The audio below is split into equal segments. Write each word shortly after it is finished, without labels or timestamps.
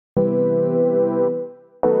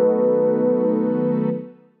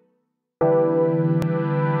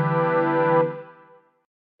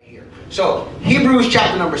So Hebrews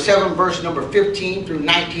chapter number 7, verse number 15 through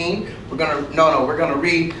 19. We're gonna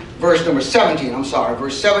read verse number 17. I'm sorry,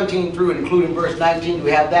 verse 17 through and including verse 19. Do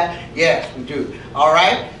we have that? Yes, we do. All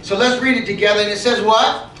right. So let's read it together. And it says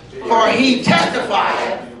what? For he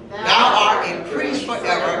testified, thou art a priest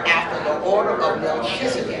forever after the order of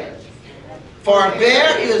Melchizedek. For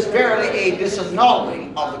there is verily a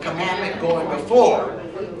disannulling of the commandment going before,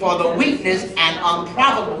 for the weakness and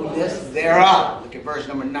unprofitableness thereof. Look at verse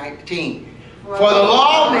number 19. For the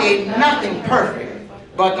law made nothing perfect,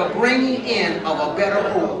 but the bringing in of a better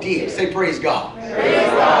hope did. Say praise God. Praise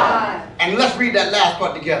God. And let's read that last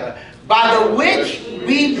part together. By the which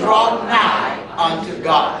we draw nigh unto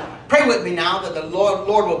God. Pray with me now that the Lord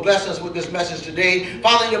will bless us with this message today.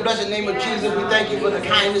 Father, in your blessed name of Jesus, we thank you for the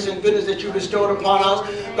kindness and goodness that you bestowed upon us.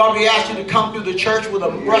 God, we ask you to come through the church with a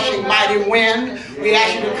rushing mighty wind. We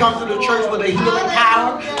ask you to come through the church with a healing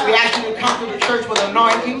power. We ask you to come through the church with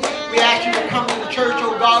anointing. We ask you to come to the church,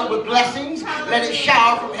 oh God, with blessings. Let it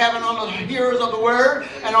shower from heaven on the hearers of the word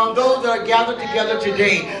and on those that are gathered together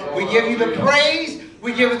today. We give you the praise.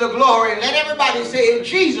 We give you the glory. Let everybody say in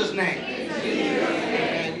Jesus' name.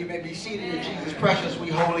 Be seated in Jesus' precious, we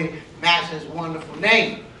holy, matchless, wonderful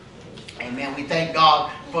name. Amen. We thank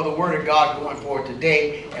God for the word of God going forward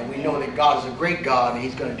today, and we know that God is a great God, and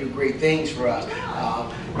he's going to do great things for us.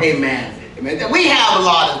 Amen. Amen. We have a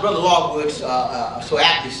lot, as Brother Logwood so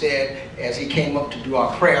aptly said as he came up to do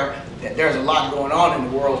our prayer, that there's a lot going on in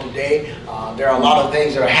the world today. There are a lot of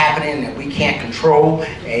things that are happening that we can't control.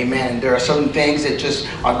 Amen. There are certain things that just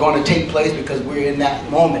are going to take place because we're in that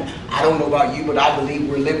moment. I don't know about you, but I believe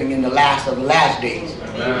we're living in the last of the last days.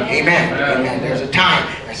 Amen. Amen. Amen. There's a time.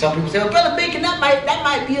 And some people say, well, Brother Bacon, that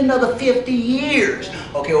might be another 50 years.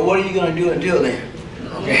 Okay, well, what are you going to do until then?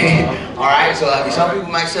 Okay, all right, so some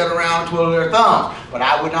people might sit around twiddle their thumbs, but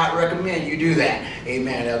I would not recommend you do that.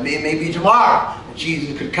 Amen. It may be tomorrow.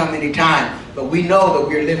 Jesus could come anytime, but we know that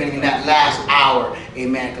we're living in that last hour.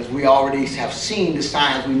 Amen, because we already have seen the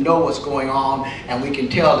signs. We know what's going on, and we can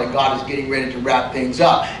tell that God is getting ready to wrap things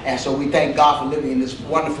up. And so we thank God for living in this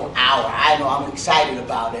wonderful hour. I know I'm excited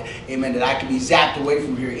about it. Amen, that I can be zapped away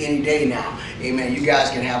from here any day now. Amen, you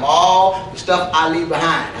guys can have all the stuff I leave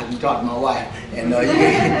behind. I can talk to my wife, and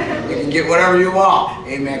you can get whatever you want.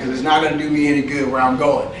 Amen, because it's not going to do me any good where I'm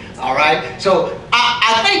going. All right, so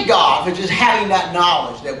I thank God for just having that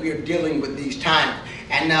knowledge that we are dealing with these times.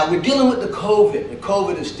 And we're dealing with the COVID. The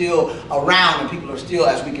COVID is still around, and people are still,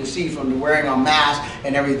 as we can see from the wearing of masks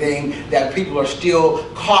and everything, that people are still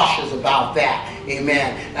cautious about that.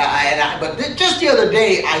 Amen. But just the other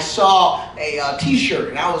day, I saw a t-shirt,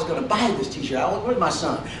 and I was going to buy this t-shirt. Where's my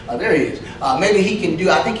son? There he is. Maybe he can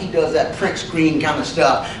do, I think he does that print screen kind of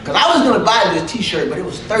stuff. Because I was going to buy this t-shirt, but it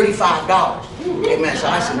was $35. Amen. So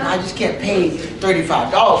I said, no, I just can't pay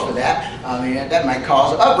 $35 for that. I mean, that might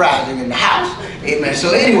cause an uprising in the house. Amen.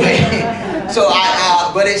 So anyway,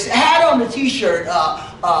 but it had on the t-shirt,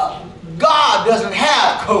 God doesn't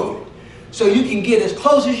have COVID. So you can get as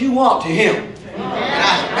close as you want to him. And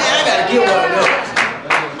I got to get one of those.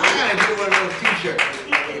 I got to get one of those t-shirts.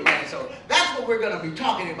 Amen. So that's what we're going to be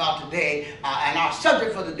talking about today. And our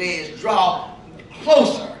subject for the day is draw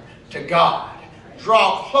closer to God.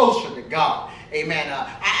 Draw closer to God. Amen.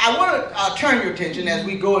 I want to turn your attention as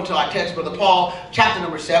we go into our text, Brother Paul, chapter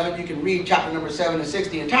number 7. You can read chapter number 7 and 6.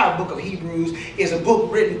 The entire book of Hebrews is a book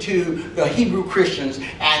written to the Hebrew Christians,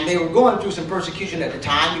 and they were going through some persecution at the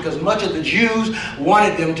time because much of the Jews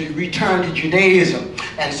wanted them to return to Judaism.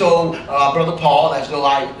 And so Brother Paul, as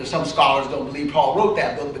though some scholars don't believe Paul wrote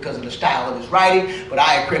that book because of the style of his writing, but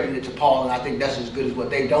I accredit it to Paul, and I think that's as good as what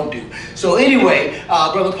they don't do. So anyway,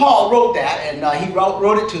 Brother Paul wrote that, and he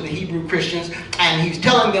wrote it to the Hebrew Christians. And he's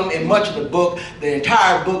telling them in much of the book, the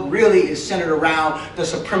entire book really is centered around the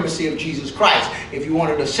supremacy of Jesus Christ. If you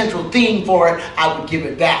wanted a central theme for it, I would give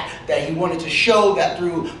it that he wanted to show that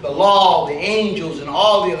through the law, the angels, and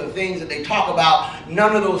all the other things that they talk about,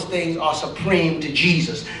 none of those things are supreme to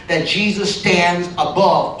Jesus. That Jesus stands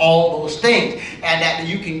above all those things. And that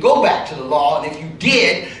you can go back to the law, and if you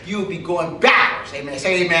did, you would be going backwards. Amen.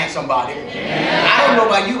 Say amen, somebody. Amen. I don't know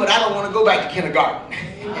about you, but I don't want to go back to kindergarten.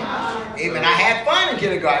 Amen. I had fun in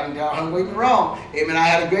kindergarten. I'm way wrong. Amen. I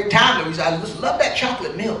had a great time. I just love that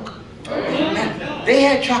chocolate milk. Amen. They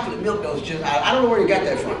had chocolate milk that was I don't know where you got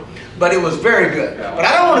that from, but it was very good. But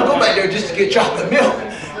I don't want to go back there just to get chocolate milk.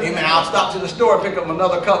 Amen. I'll stop to the store and pick up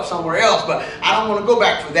another cup somewhere else, but I don't want to go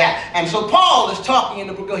back for that. And so Paul is talking in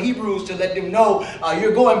the book of Hebrews to let them know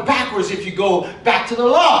you're going backwards if you go back to the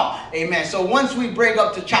law. Amen. So once we bring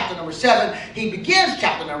up to chapter number 7, he begins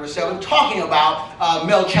chapter number 7 talking about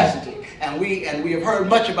Melchizedek. And we have heard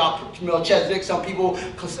much about Melchizedek. Some people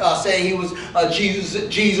say he was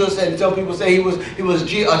Jesus, and some people say he was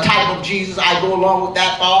a type of Jesus. I go along with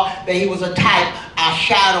that thought, that he was a type, a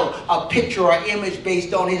shadow, a picture, or image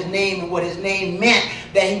based on his name and what his name meant,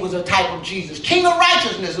 that he was a type of Jesus. King of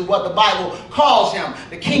righteousness is what the Bible calls him.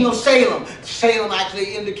 The king of Salem. Salem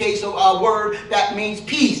actually indicates a word that means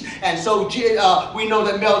peace. And so we know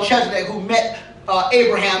that Melchizedek, who met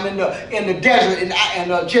Abraham in the desert in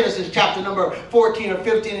Genesis chapter number 14 or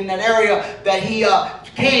 15, in that area, that he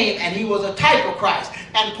came and he was a type of Christ.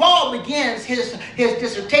 And Paul begins his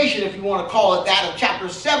dissertation, if you want to call it that, of chapter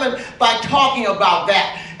 7 by talking about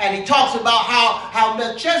that. And he talks about how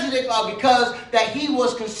Melchizedek, because that he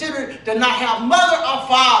was considered to not have mother or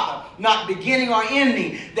father, not beginning or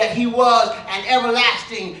ending, that he was an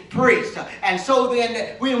everlasting priest. And so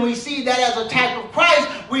then when we see that as a type of Christ,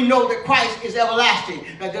 we know that Christ is everlasting,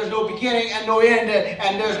 that there's no beginning and no end,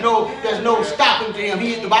 and there's no stopping to him.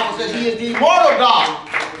 The Bible says he is the immortal God.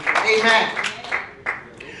 Amen.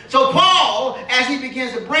 So Paul, as he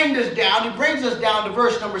begins to bring this down, he brings us down to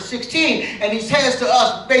verse number 16, and he says to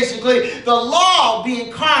us basically, the law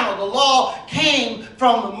being carnal, the law came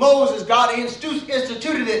from Moses. God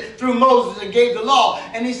instituted it through Moses and gave the law.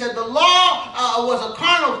 And he said the law was a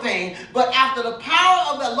carnal thing, but after the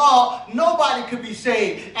power of the law, nobody could be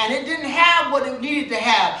saved. And it didn't have what it needed to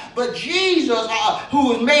have. But Jesus, who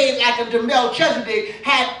was made like unto Melchizedek,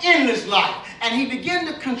 had endless life. And he began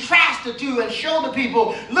to contrast the two and show the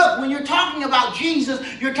people, look, when you're talking about Jesus,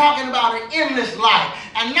 you're talking about an endless life.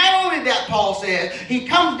 And not only that, Paul says, he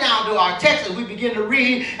comes down to our text as we begin to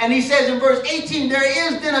read, and he says in verse 18, there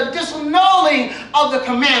is then a disannulling of the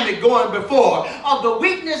commandment going before, of the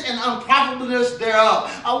weakness and unprofitableness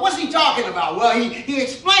thereof. What's he talking about? Well, he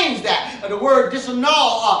explains that. The word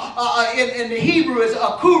disannul in the Hebrew is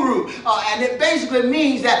akuru, and it basically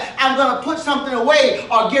means that I'm going to put something away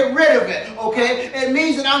or get rid of it. Okay, it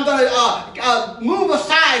means that I'm going to move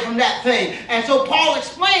aside from that thing. And so Paul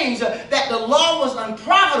explains that the law was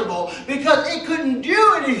unprofitable because it couldn't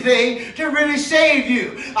do anything to really save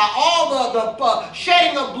you. All the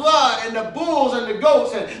shedding of blood and the bulls and the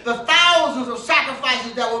goats and the thousands of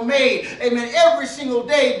sacrifices that were made, amen, every single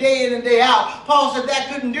day, day in and day out, Paul said that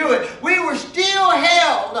couldn't do it. We were still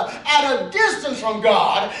held at a distance from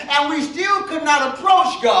God, and we still could not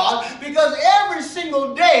approach God because every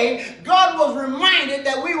single day God was reminded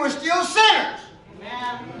that we were still sinners.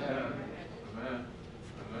 Amen. Amen.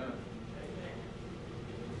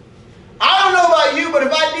 I don't know about you, but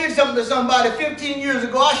if I did something to somebody 15 years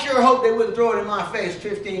ago, I sure hope they wouldn't throw it in my face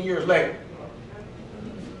 15 years later.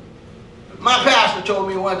 My pastor told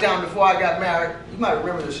me one time before I got married, you might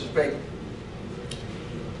remember this, Baker.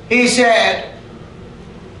 He said,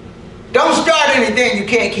 don't start anything you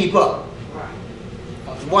can't keep up.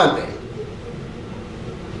 That's one thing.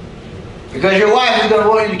 Because your wife is going to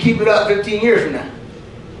want you to keep it up 15 years from now.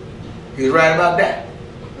 He was right about that.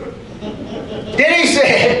 Then he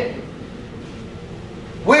said,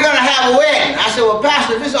 we're going to have a wedding. I said, well,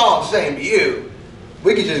 Pastor, if it's all the same to you,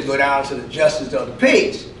 we could just go down to the justice of the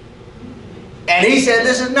peace. And he said,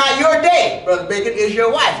 this is not your day, Brother Bacon, it's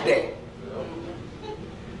your wife's day.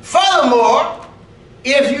 Furthermore,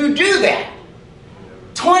 if you do that,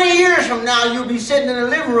 20 years from now, you'll be sitting in the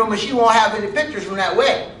living room and she won't have any pictures from that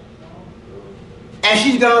wedding. And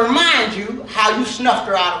she's going to remind you how you snuffed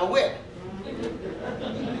her out of a wedding.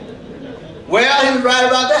 Well, he was right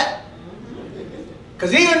about that.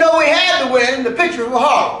 Because even though we had the wedding, the pictures were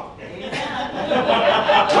horrible.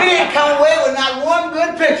 We didn't come away with not one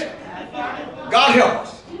good picture. God help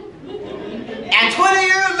us. And 20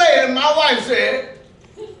 years later, my wife said,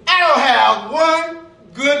 I don't have one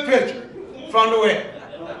good picture from the wedding.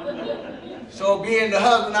 So being the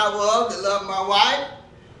husband I was that loved my wife,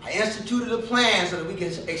 I instituted a plan so that we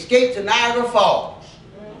could escape to Niagara Falls.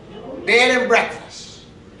 Bed and breakfast.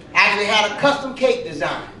 Actually had a custom cake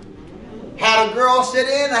design. Had a girl sit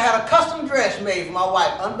in. I had a custom dress made for my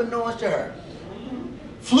wife, unbeknownst to her.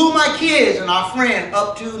 Flew my kids and our friend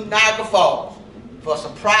up to Niagara Falls for a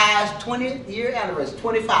surprise 20-year anniversary,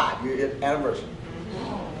 25-year anniversary.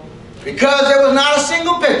 Because there was not a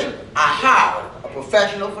single picture, I hired a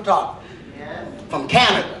professional photographer from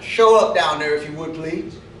Canada. Show up down there if you would,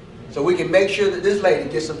 please, so we can make sure that this lady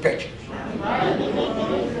gets some pictures.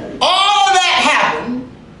 All that happened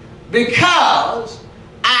because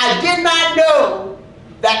I did not know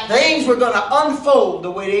that things were going to unfold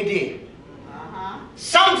the way they did.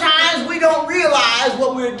 Sometimes we don't realize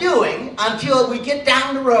what we're doing until we get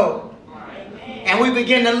down the road. And we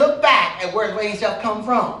begin to look back at where things have come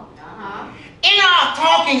from. In our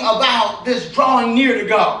talking about this drawing near to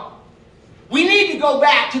God, we need to go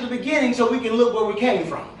back to the beginning so we can look where we came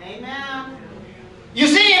from. Amen. You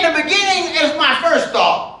see, in the beginning is my first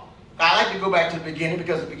thought. I like to go back to the beginning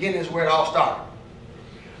because the beginning is where it all started.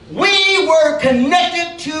 We were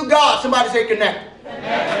connected to God. Somebody say connected.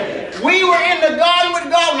 Connected. We were in the garden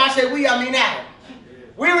with God. When I say we, I mean Adam.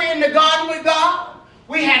 We were in the garden with God.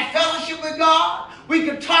 We had fellowship with God. We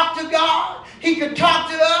could talk to God. He could talk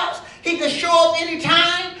to us. He could show up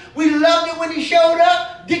anytime. We loved it when he showed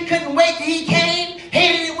up. Couldn't wait till he came.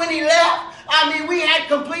 Hated it when he left. I mean, we had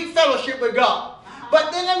complete fellowship with God.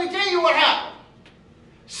 But then let me tell you what happened.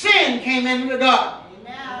 Sin came into the garden.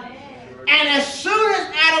 And as soon as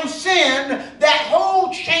Adam sinned, that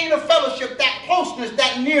whole chain of fellowship, that closeness,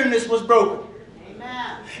 that nearness was broken.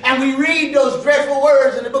 Amen. And we read those dreadful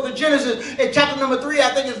words in the book of Genesis, in chapter number 3,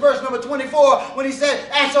 I think it's verse number 24, when he said,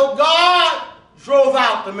 and so God drove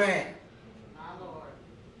out the man. My Lord.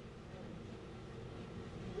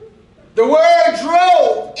 The word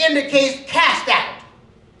drove indicates cast out,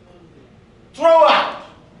 throw out,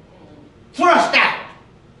 thrust out,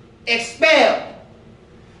 expelled.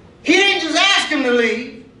 He didn't just ask him to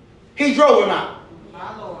leave, he drove him out.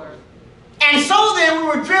 My Lord. And so then we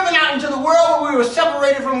were driven out into the world where we were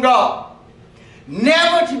separated from God,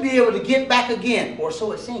 never to be able to get back again, or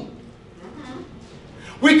so it seemed.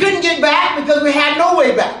 We couldn't get back because we had no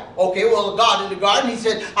way back. Okay, well, God in the garden, he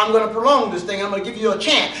said, I'm going to prolong this thing. I'm going to give you a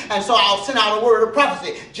chance. And so I'll send out a word of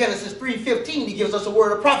prophecy. Genesis 3:15, he gives us a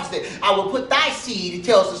word of prophecy. I will put thy seed, he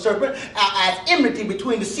tells the serpent, as enmity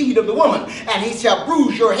between the seed of the woman. And he shall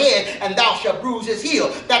bruise your head, and thou shalt bruise his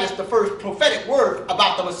heel. That is the first prophetic word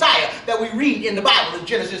about the Messiah that we read in the Bible in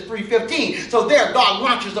Genesis 3:15. So there, God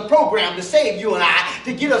launches a program to save you and I,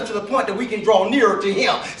 to get us to the point that we can draw nearer to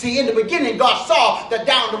him. See, in the beginning, God saw that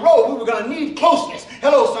down the road we were going to need closeness.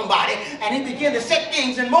 Hello, somebody. And he began to set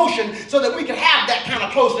things in motion so that we could have that kind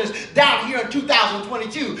of closeness down here in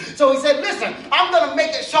 2022. So he said, listen, I'm going to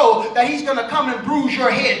make it so that he's going to come and bruise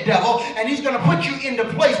your head, devil, and he's going to put you in the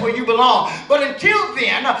place where you belong. But until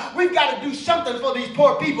then, we've got to do something for these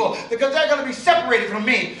poor people because they're going to be separated from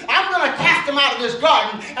me. I'm going to cast them out of this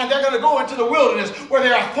garden, and they're going to go into the wilderness where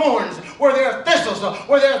there are thorns, where there are thistles,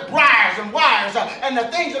 where there's briars and wires, and the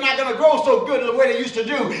things are not going to grow so good the way they used to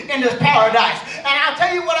do in this paradise. And I'll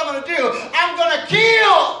tell you what I'm going to do. I'm going to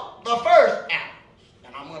kill the first animals,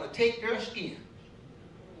 and I'm going to take their skin.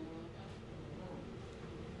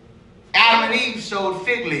 Adam and Eve sewed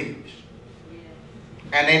fig leaves,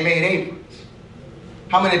 and they made aprons.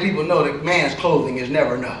 How many people know that man's clothing is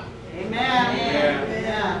never enough? Amen.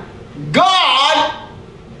 Amen. God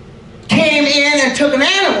came in and took an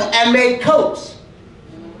animal and made coats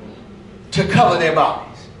to cover their bodies.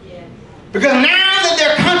 Because now that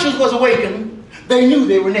their conscience was awakened, they knew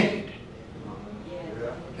they were naked.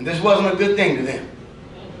 And this wasn't a good thing to them.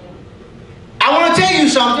 I want to tell you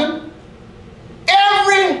something.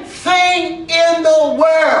 Everything in the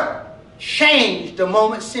world changed the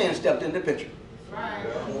moment sin stepped in the picture.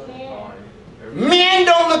 Men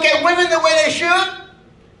don't look at women the way they should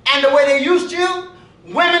and the way they used to.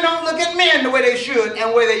 Women don't look at men the way they should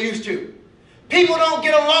and the way they used to. People don't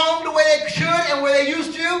get along the way they should and the way they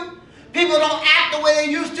used to. People don't act the way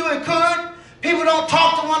they used to and could. People don't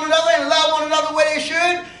talk to one another and love one another the way they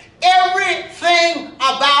should. Everything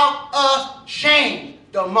about us changed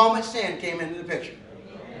the moment sin came into the picture.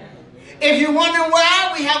 If you're wondering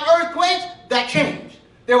why we have earthquakes, that changed.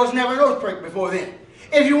 There was never an earthquake before then.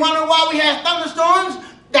 If you're wondering why we have thunderstorms,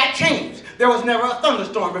 that changed. There was never a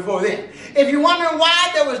thunderstorm before then. If you're wondering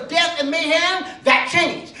why there was death and mayhem, that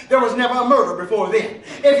changed. There was never a murder before then.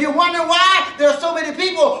 If you're wondering why there are so many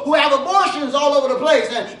people who have abortions all over the place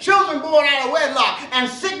and children born out of wedlock and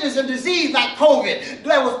sickness and disease like COVID,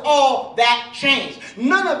 there was all that changed.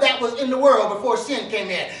 None of that was in the world before sin came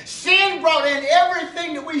in. Sin brought in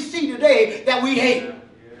everything that we see today that we hate.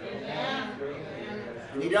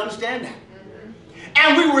 You need to understand that.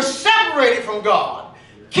 And we were separated from God,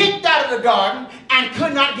 kicked out of the garden, and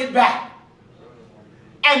could not get back.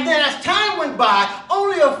 And then as time went by,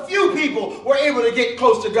 only a few people were able to get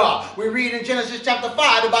close to God. We read in Genesis chapter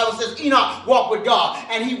 5, the Bible says Enoch walked with God.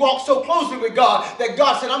 And he walked so closely with God that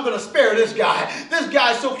God said, I'm going to spare this guy. This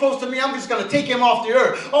guy is so close to me, I'm just going to take him off the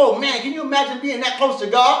earth. Oh man, can you imagine being that close to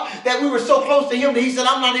God? That we were so close to him that he said,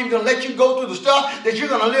 I'm not even going to let you go through the stuff that you're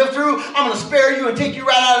going to live through. I'm going to spare you and take you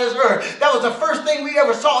right out of this earth. That was the first thing we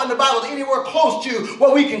ever saw in the Bible anywhere close to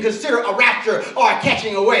what we can consider a rapture or a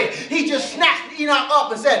catching away. He just snatched Enoch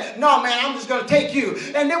up and said, no man, I'm just going to take you.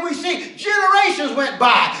 And then we see generations went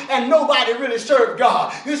by and nobody really served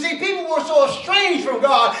God. You see, people were so estranged from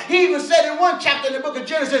God. He even said in one chapter in the book of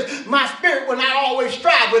Genesis, my spirit will not always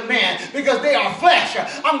strive with man because they are flesh.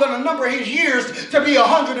 I'm going to number his years to be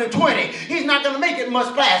 120. He's not going to make it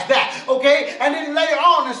much past that. Okay? And then later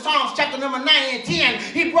on in Psalms chapter number 9 and 10,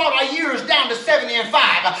 he brought our years down to 70 and 5.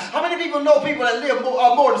 How many people know people that live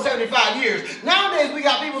more than 75 years? Nowadays we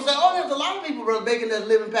got people say, oh, there's a lot of people, Brother Bacon, that's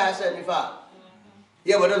living past 75.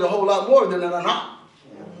 Yeah, but there's a whole lot more than that are not.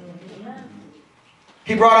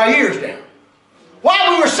 He brought our years down.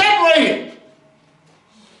 While we were separated,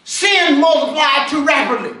 sin multiplied too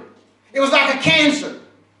rapidly. It was like a cancer.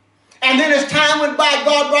 And then as time went by,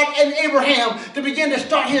 God brought in Abraham to begin to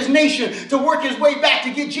start his nation, to work his way back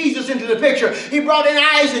to get Jesus into the picture. He brought in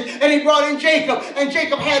Isaac and he brought in Jacob. And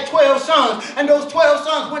Jacob had 12 sons. And those 12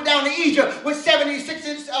 sons went down to Egypt with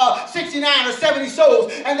 69 or 70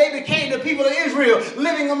 souls. And they became the people of Israel,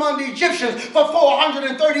 living among the Egyptians for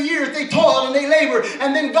 430 years. They toiled and they labored.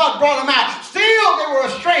 And then God brought them out. Still they were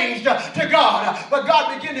estranged to God. But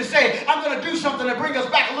God began to say, I'm going to do something to bring us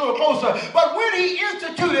back a little closer. But when he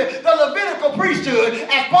instituted the Levitical priesthood,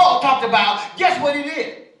 as Paul talked about, guess what he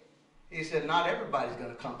did? He said, not everybody's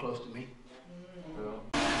going to come close to me.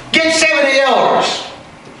 Get 70 elders.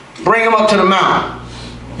 Bring them up to the mountain.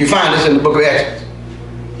 You find this in the book of Exodus.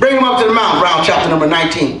 Bring them up to the mountain, around chapter number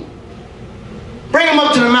 19. Bring them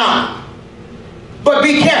up to the mountain. But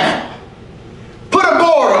be careful. Put a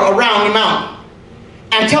border around the mountain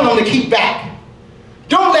and tell them to keep back.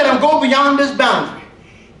 Don't let them go beyond this boundary.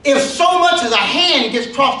 If so much as a hand gets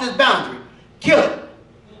across this boundary, kill it.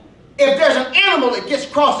 If there's an animal that gets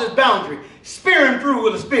across this boundary, spear him through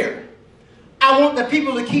with a spear. I want the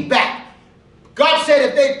people to keep back. God said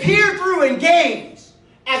if they peer through and gaze,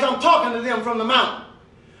 as I'm talking to them from the mountain,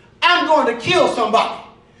 I'm going to kill somebody.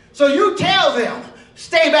 So you tell them,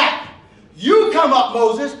 stay back. You come up,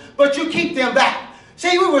 Moses, but you keep them back.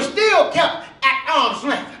 See, we were still kept at arm's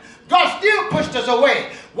length. God still pushed us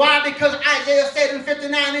away. Why? Because Isaiah said in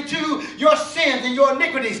 59 and 2, your sins and your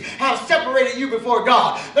iniquities have separated you before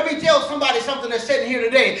God. Let me tell somebody something that's sitting here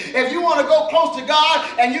today. If you want to go close to God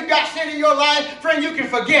and you've got sin in your life, friend, you can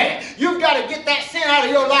forget it. You've got to get that sin out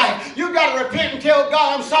of your life. You've got to repent and tell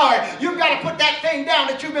God, I'm sorry. You've got to put that thing down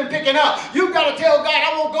that you've been picking up. You've got to tell God,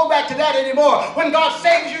 I won't go back to that anymore. When God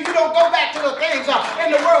saves you, you don't go back to the things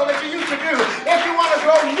in the world that you used to do. If you want to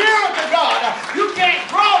grow nearer to God, you can't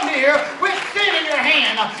draw near with sin in your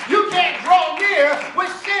hand. You can't draw near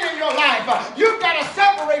with sin in your life. You've got to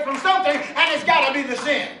separate from something, and it's got to be the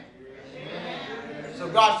sin. Amen. So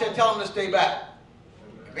God said, tell them to stay back.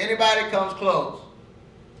 If anybody comes close,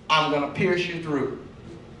 I'm going to pierce you through.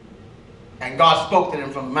 And God spoke to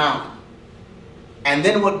them from the mountain. And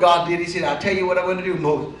then what God did, he said, I'll tell you what I'm going to do,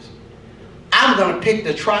 Moses. I'm going to pick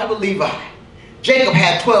the tribe of Levi. Jacob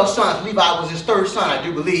had 12 sons. Levi was his third son, I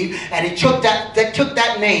do believe. And he took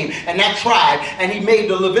that name and that tribe, and he made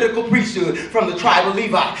the Levitical priesthood from the tribe of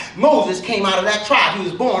Levi. Moses came out of that tribe. He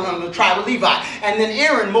was born under the tribe of Levi. And then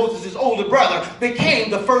Aaron, Moses' older brother, became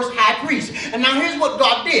the first high priest. And now here's what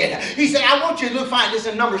God did. He said, I want you to find this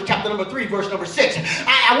in Numbers chapter number 3, verse number 6.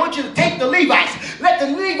 I want you to take the Levites. Let the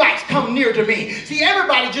Levites come near to me. See,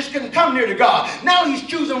 everybody just couldn't come near to God. Now he's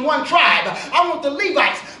choosing one tribe. I want the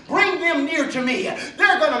Levites. Bring them near to me.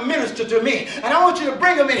 They're going to minister to me. And I want you to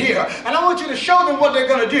bring them in here. And I want you to show them what they're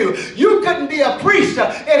going to do. You couldn't be a priest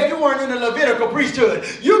if you weren't in the Levitical priesthood.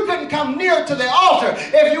 You couldn't come near to the altar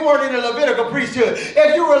if you weren't in the Levitical priesthood.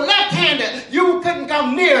 If you were left-handed, you couldn't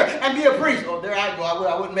come near and be a priest. Oh, there I go.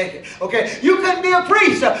 I wouldn't make it. Okay? You couldn't be a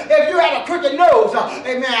priest if you had a crooked nose.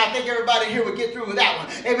 Amen. I think everybody here would get through with that one.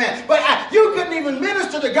 Amen. But you couldn't even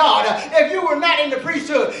minister to God if you were not in the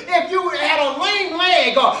priesthood. If you had a lame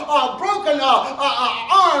leg or a broken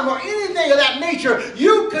arm or anything of that nature,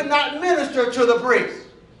 you could not minister to the priest.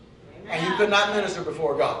 Amen. And you could not minister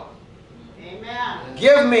before God. Amen.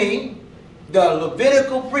 Give me the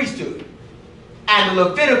Levitical priesthood. And the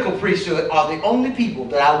Levitical priesthood are the only people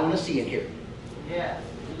that I want to see in here. Yes.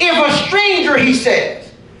 If a stranger, he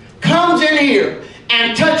says, comes in here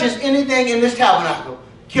and touches anything in this tabernacle,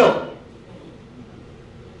 kill him.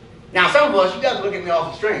 Now, some of us, you guys look at me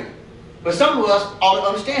awful strange, but some of us ought to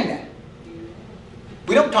understand that.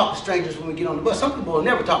 We don't talk to strangers when we get on the bus. Some people will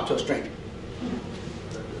never talk to a stranger.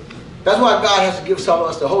 That's why God has to give some of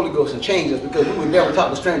us the Holy Ghost and change us, because we would never talk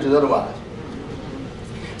to strangers otherwise.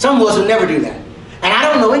 Some of us will never do that. And I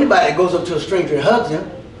don't know anybody that goes up to a stranger and hugs him.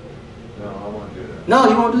 No, I won't do that. No,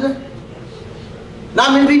 you won't do that?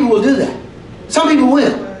 Not many people will do that. Some people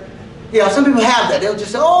will. Yeah, some people have that. They'll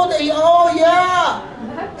just say, oh yeah.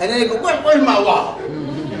 And then they go, where's my wallet?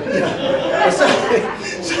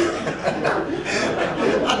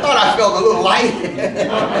 I thought I felt a little light.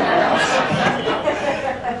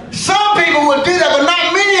 Some people would do that, but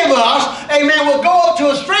not many of us, amen, will go up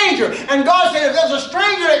to a stranger. And God said, if there's a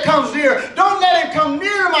stranger that comes near, don't let him come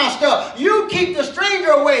near my stuff. You keep the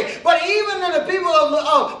stranger away. But even the people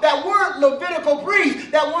that weren't Levitical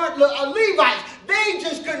priests, that weren't Levites, they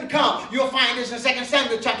just couldn't come. You'll find this in 2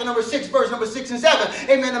 Samuel chapter number 6, verse number 6 and 7.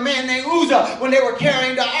 Amen. A man named Uzzah, when they were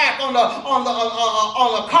carrying the ark on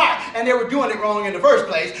the cart, and they were doing it wrong in the first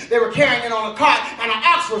place. They were carrying it on a cart, and an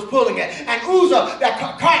ox was pulling it. And Uzzah, that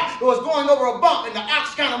cart was going over a bump, and the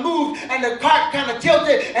ox kind of moved, and the cart kind of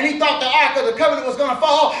tilted, and he thought the ark of the covenant was going to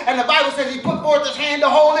fall. And the Bible says he put forth his hand to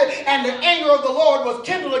hold it, and the anger of the Lord was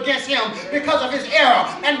kindled against him because of his error.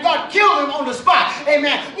 And God killed him on the spot.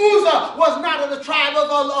 Amen. Uzzah was not of the tribe of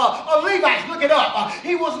Levites. Look it up.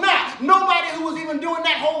 He was not. Nobody who was even doing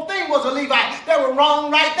that whole thing was a Levite. They were wrong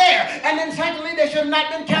right there. And then secondly, they should have not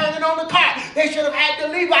been carrying it on the cart. They should have had the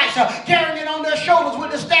Levites carrying it on their shoulders with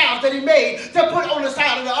the staffs that he made to put on the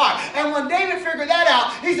side of the ark. And when David figured that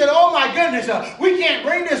out, he said, oh my goodness, we can't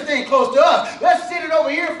bring this thing close to us. Let's sit it over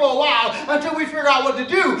here for a while until we figure out what to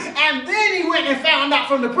do. And then he went and found out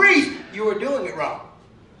from the priest, you were doing it wrong.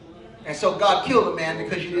 And so God killed the man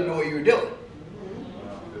because you didn't know what you were doing.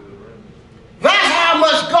 That's how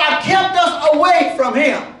much God kept us away from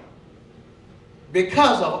him,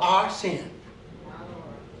 because of our sin.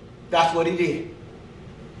 That's what he did.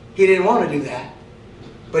 He didn't want to do that,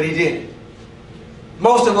 but he did it.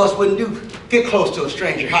 Most of us wouldn't get close to a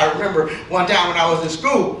stranger. I remember one time when I was in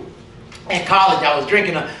school, in college, I was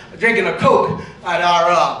drinking a Coke at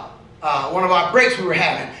our one of our breaks we were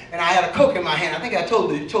having, and I had a Coke in my hand. I think I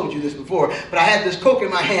told you this before, but I had this Coke in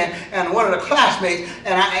my hand, and one of the classmates,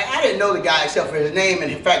 and I didn't know the guy except for his name,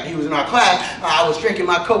 and in fact he was in our class. I was drinking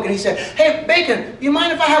my Coke, and he said, hey Bacon, you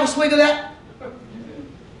mind if I have a swig of that?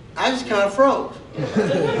 I just kind of froze.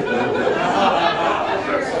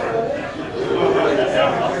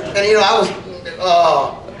 And you know, I was,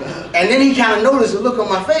 and then he kind of noticed the look on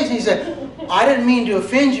my face, and he said, I didn't mean to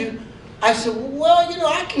offend you. I said, well, you know,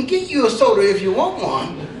 I can get you a soda if you want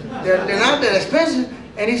one. They're not that expensive.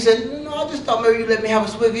 And he said, no, I just thought maybe you'd let me have a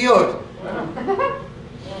swig of yours.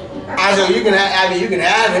 I said, you can have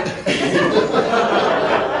it.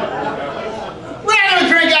 We're not going to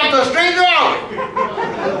drink after a stranger, are we?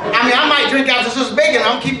 I mean, I might drink after Sister Bacon.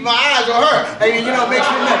 I'm keeping my eyes on her. I mean, you know, make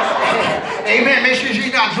sure that, amen, make sure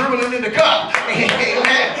she's not dribbling in the cup.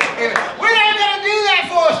 Amen. We're not going to do that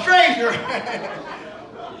for a stranger.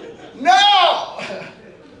 No!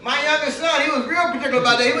 My youngest son, he was real particular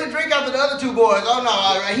about that. He wouldn't drink after the other two boys. Oh no,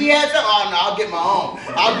 he had some. Oh no, I'll get my own.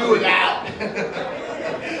 I'll do it out.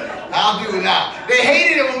 I'll do it out. They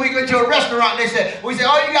hated it when we went to a restaurant. We said,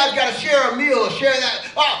 oh, you guys got to share a meal or share that.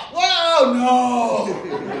 Oh, well, no.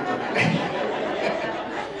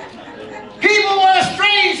 People were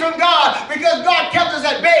estranged from God because God kept us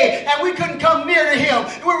at bay and we couldn't come near to him.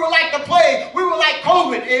 We were like the plague. We were like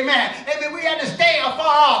COVID. Amen. Amen. We had to stay afar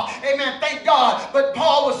off. Amen. Thank God. But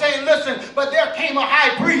Paul was saying, listen, but there came a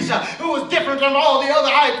high priest who was different from all the other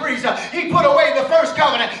high priests. He put away the first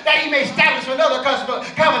covenant that he may establish another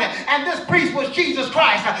covenant. And this priest was Jesus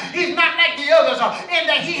Christ. He's not like the others in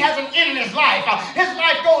that he has an end in his life. His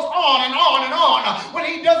life goes on and on and on. When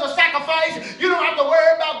he does a sacrifice, you don't have to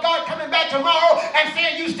worry about God coming back tomorrow and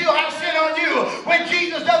saying you still have sin on you. When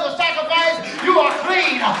Jesus does a sacrifice, you are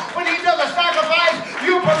clean. When he does a sacrifice,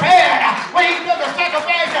 you're prepared. When he does a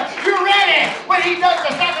sacrifice, you're ready. When he does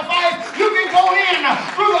the sacrifice, you can go in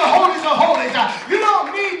through the holies of holies. You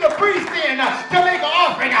don't need the priest in to make an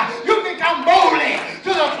offering. You can come boldly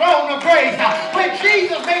to the throne of grace. When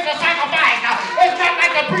Jesus makes a sacrifice, it's not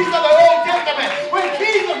like the priest of the Old Testament. When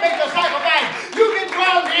Jesus makes a sacrifice, you can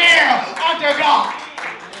draw near unto God.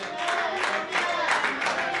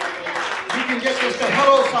 You can get this to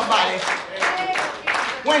hello somebody.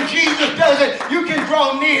 When Jesus does it, you can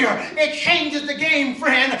draw near. It changes the game,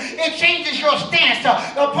 friend. It changes your stance.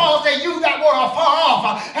 Paul said, you that were afar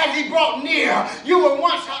off has he brought near. You were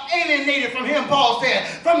once alienated from him, Paul said.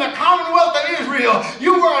 From the commonwealth of Israel,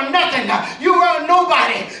 you were a nothing. You were a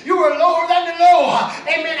nobody. You were lower than the low.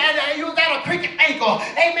 Amen.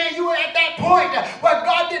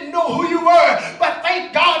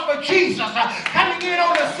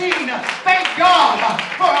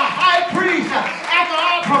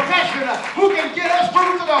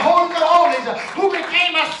 who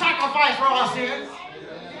became a sacrifice for our sins.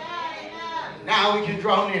 Now we can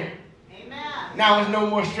draw near. Now there's no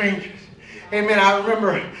more strangers. Amen. I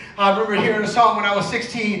remember hearing a song when I was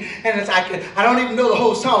 16, and it's I don't even know the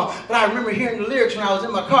whole song, but I remember hearing the lyrics when I was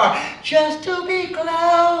in my car. Just to be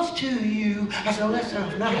close to you. I said, oh, that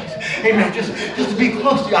sounds nice. Amen. Just to be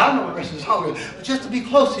close to you. I don't know what the rest of the song is, but just to be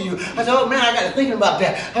close to you. I said, oh man, I got to thinking about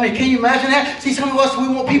that. I mean, can you imagine that? See, some of us,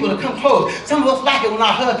 we want people to come close. Some of us like it when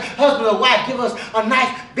our husband or wife give us a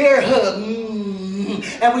nice bear hug.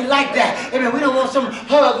 And we like that. Amen. We don't want some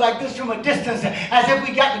hug like this from a distance as if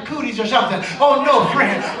we got the cooties or something. Oh no,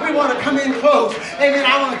 friend. We want to come in close. Amen.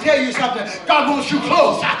 I want to tell you something. God wants you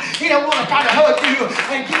close. He don't want to try to hug you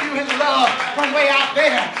and give you his love from way out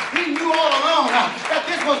there. He knew all along that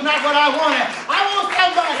this was not what I wanted. I want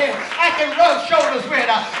somebody I can rub shoulders with.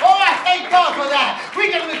 Oh, I thank God for that. We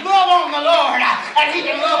can love on the Lord and he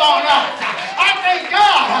can love on us. I thank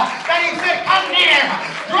God that he said, come near,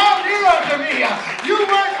 draw near unto me. You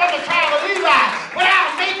weren't from the tribe of Levi, but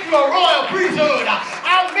I'll make you a royal priesthood.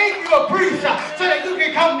 I'll make you a priest so that you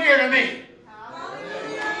can come near to me.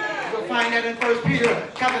 You'll find that in 1 Peter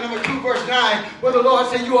chapter number 2, verse 9, where the Lord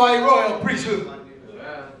said, you are a royal priesthood.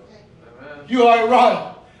 You are a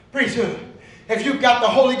royal priesthood. If you've got the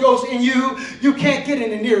Holy Ghost in you, you can't get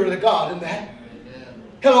any nearer to God than that.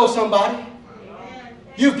 Hello, somebody.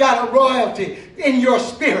 You've got a royalty in your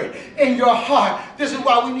spirit, in your heart. This is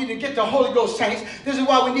why we need to get the Holy Ghost, saints. This is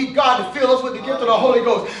why we need God to fill us with the gift of the Holy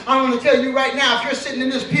Ghost. I'm going to tell you right now, if you're sitting in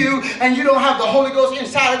this pew and you don't have the Holy Ghost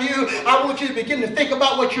inside of you, I want you to begin to think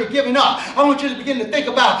about what you're giving up. I want you to begin to think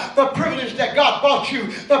about the privilege that God bought you,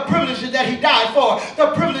 the privileges that he died for,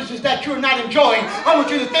 the privileges that you're not enjoying. I want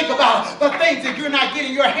you to think about the things that you're not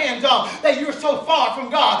getting your hands on, that you're so far from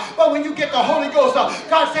God. But when you get the Holy Ghost,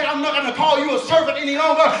 God said, I'm not going to call you a servant any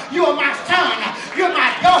longer. You are my son. You're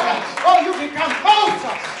my daughter. Oh, you can come close.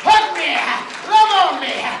 Hug me. Love on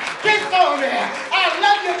me. Kiss on me. I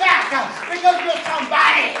love you back because you're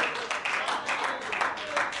somebody.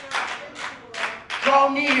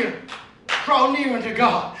 Draw near. Draw near unto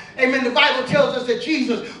God. Amen. The Bible tells us that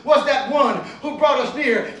Jesus was that one who brought us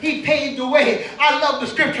near. He paved the way. I love the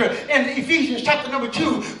scripture in Ephesians chapter number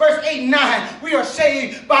 2, verse 8 and 9. We are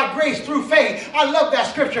saved by grace through faith. I love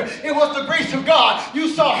that scripture. It was the grace of God you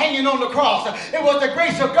saw hanging on the cross. It was the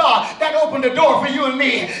grace of God that opened the door for you and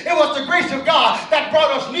me. It was the grace of God that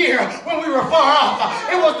brought us near when we were far off.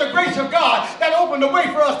 It was the grace of God that opened the way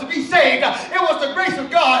for us to be saved. It was the grace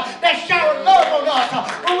of God that showered love on us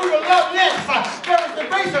when we were loveless. There was the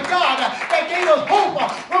grace of God that gave us hope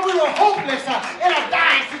when we were hopeless in a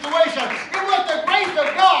dying situation. It was the grace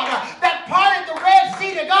of God that parted the Red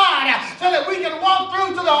Sea to God so that we can walk through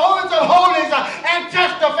to the holies of holies and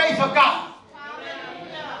touch the face of God.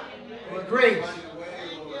 Well, grace.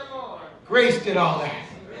 Grace did all that.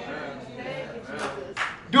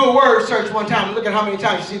 Do a word search one time and look at how many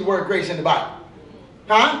times you see the word grace in the Bible.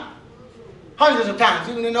 Huh? Hundreds of times,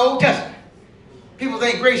 even in the Old Testament. People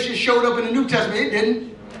think grace just showed up in the New Testament. It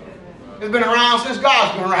didn't. It's been around since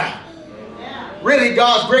God's been around. Really,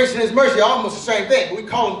 God's grace and his mercy are almost the same thing, but we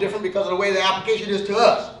call them different because of the way the application is to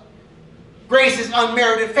us. Grace is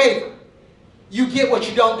unmerited favor. You get what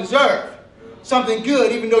you don't deserve. Something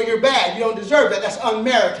good, even though you're bad, you don't deserve that. That's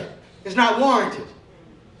unmerited. It's not warranted.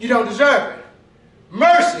 You don't deserve it.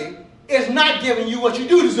 Mercy is not giving you what you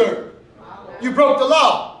do deserve. You broke the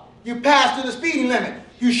law. You passed through the speeding limit.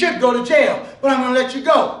 You should go to jail, but I'm going to let you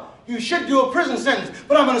go. You should do a prison sentence,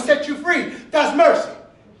 but I'm going to set you free. That's mercy.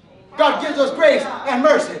 God gives us grace and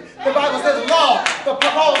mercy. The Bible says the law,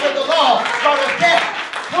 Paul said the law brought us death.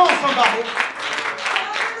 Come on, somebody.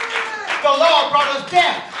 The law brought us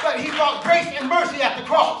death, but he brought grace and mercy at the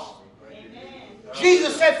cross.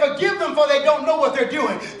 Jesus said, forgive them for they don't know what they're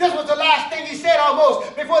doing. This was the last thing he said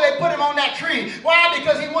almost before they put him on that tree. Why?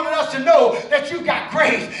 Because he wanted us to know that you got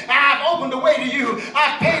grace. And I've opened the way to you.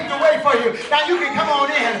 I've paved the way for you. Now you can come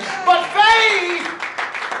on in. But faith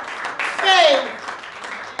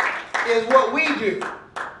is what we do.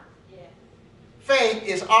 Faith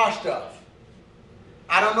is our stuff.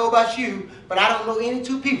 I don't know about you, but I don't know any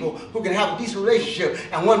two people who can have a decent relationship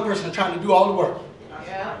and one person trying to do all the work.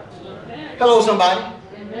 Yeah. Hello, somebody.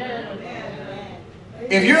 Amen.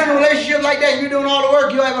 If you're in a relationship like that and you're doing all the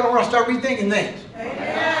work, you might want to start rethinking things.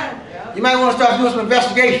 Amen. You might want to start doing some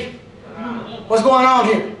investigation. What's going on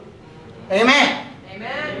here? Amen.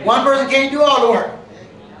 Amen. One person can't do all the work.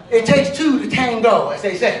 It takes two to tango, as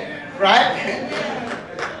they say. Right?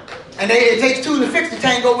 And it takes two to fix the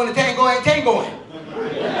tango when the tango ain't tangoing.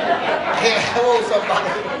 Hello, somebody.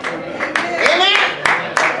 Amen.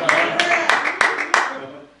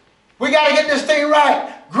 We got to get this thing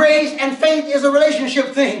right. Grace and faith is a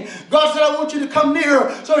relationship thing. God said, I want you to come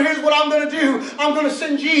nearer. So here's what I'm going to do. I'm going to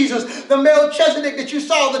send Jesus, the Melchizedek that you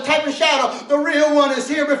saw, the type and shadow. The real one is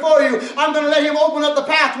here before you. I'm going to let him open up the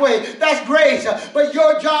pathway. That's grace. But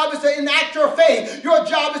your job is to enact your faith. Your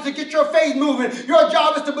job is to get your faith moving. Your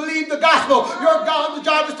job is to believe the gospel. Your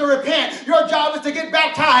job is to repent. Your job is to get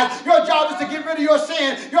baptized. Your job is to get rid of your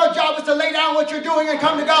sin. Your job is to lay down what you're doing and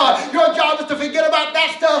come to God. Your job is to forget about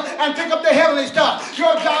that stuff and pick up the heavenly stuff.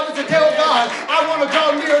 Your job is to tell God, I want to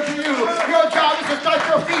draw near to you. Your job is to start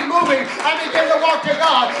your feet moving and begin to walk to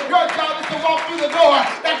God. Your job is to walk through the door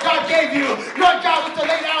that God gave you. Your job is to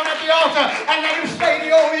lay down at the altar and let him slay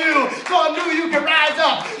the old you so anew you can rise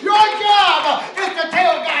up. Your job is to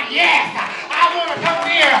tell God, yes, I want to come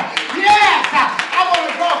near. Yes, I want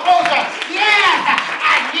to draw closer. Yes,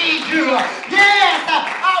 I need you. Yes,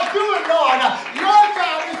 I'll do it, Lord. Your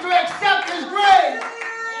job is to accept his grace.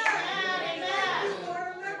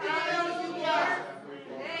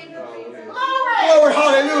 Glory,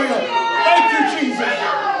 hallelujah. Thank you, Jesus.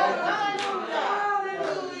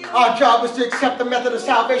 Our job is to accept the method of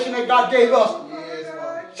salvation that God gave us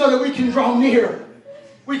so that we can draw near.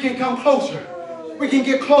 We can come closer. We can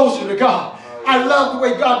get closer to God. I love the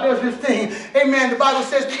way God does this thing. Amen. The Bible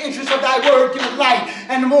says the interest of thy word gives light.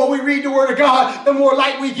 And the more we read the word of God, the more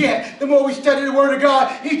light we get. The more we study the word of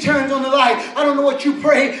God, he turns on the light. I don't know what you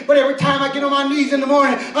pray, but every time I get on my knees in the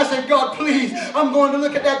morning, I say, God, please, I'm going to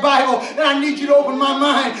look at that Bible and I need you to open my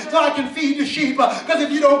mind so I can feed the sheep. Because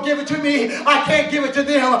if you don't give it to me, I can't give it to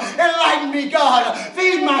them. Enlighten me, God.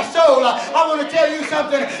 Feed my soul. I want to tell you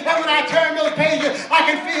something. And when I turn those pages, I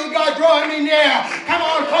can feel God drawing me near. Come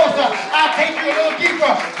on closer. I'll take you a little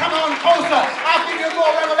deeper. Come on closer. I'll give you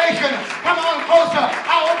more revelation. Come on closer.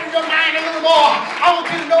 I'll open your mind a little more. I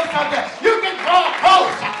want you to know something. You can draw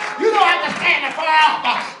close. You don't have to stand far off.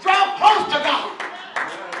 Draw close to God.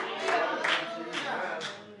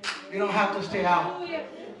 You don't have to stay out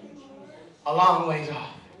a long ways off.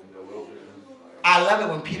 I love it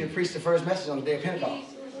when Peter preached the first message on the day of Pentecost.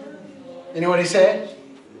 You know what he said?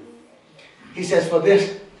 He says, for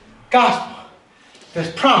this gospel,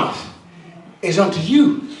 this promise, is unto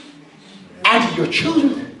you and to your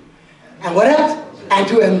children and what else? And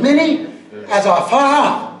to as many as are far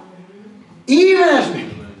off, even as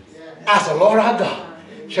many as the Lord our God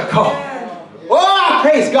shall call. Oh, I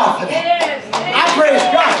praise God for that. I praise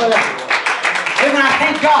God for that. Amen. I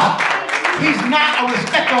thank God. He's not a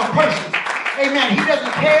respecter of persons. Amen. He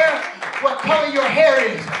doesn't care what color your hair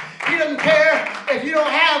is. He doesn't care if you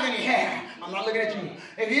don't have any hair. I'm not looking at you.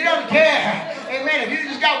 If he doesn't care, amen, if you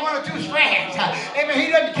just got one or two strands, amen,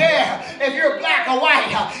 he doesn't care if you're black or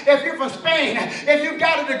white, if you're from Spain, if you've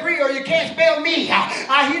got a degree or you can't spell me,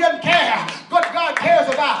 he doesn't care. What God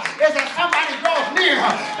cares about is that somebody draws near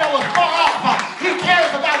that was far off. He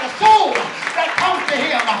cares about a soul that comes to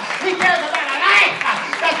him. He cares about a life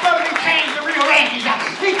that's going to be changed and rearranged.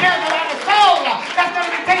 He cares about a soul that's going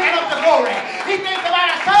to be taken up to glory. He thinks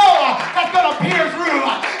about a soul that's going to pierce through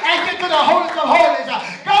and get to the holies of holies.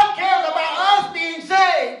 God cares about us being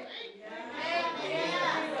saved.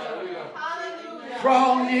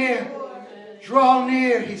 Draw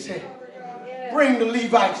near, he said. Bring the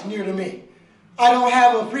Levites near to me. I don't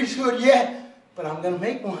have a priesthood yet, but I'm going to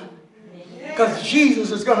make one. Because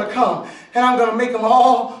Jesus is going to come, and I'm going to make them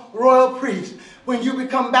all royal priests. When you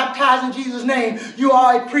become baptized in Jesus' name, you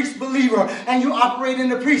are a priest believer and you operate in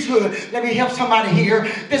the priesthood. Let me help somebody here.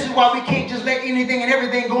 This is why we can't just let anything and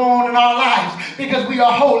everything go on in our lives, because we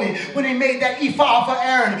are holy. When he made that ephod for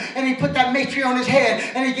Aaron and he put that matrix on his head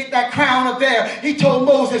and he get that crown up there, he told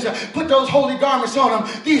Moses, put those holy garments on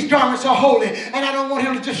him. These garments are holy, and I don't want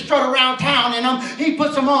him to just strut around town in them. He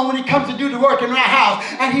puts them on when he comes to do the work in my house,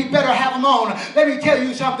 and he better have them on. Let me tell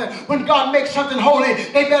you something. When God makes something holy,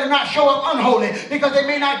 they better not show up unholy, because they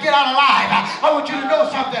may not get out alive. I want you to know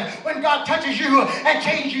something. When God touches you and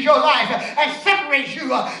changes your life and separates you,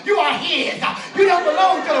 you are his. You don't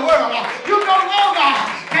belong to the world. You no longer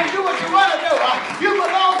can do what you want to do. You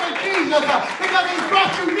belong to Jesus because he's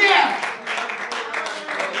brought you near.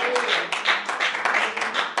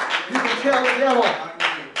 You can tell the devil,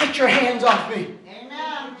 get your hands off me.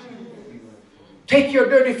 Take your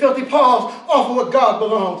dirty, filthy paws off of what God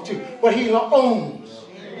belongs to, what he owns.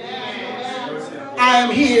 I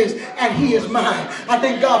am his and he is mine. I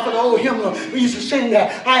thank God for the old hymnal. We used to sing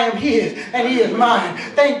that. I am his and he is mine.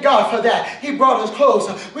 Thank God for that. He brought us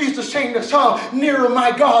closer. We used to sing the song, nearer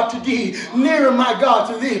my God to thee, nearer my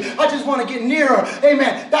God to thee. I just want to get nearer.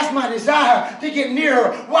 Amen. That's my desire, to get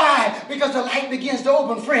nearer. Why? Because the light begins to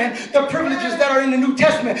open, friend. The privileges that are in the New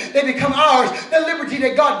Testament, they become ours. The liberty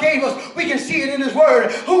that God gave us, we can see it in his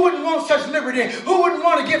word. Who wouldn't want such liberty? Who wouldn't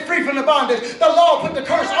want to get free from the bondage? The law put the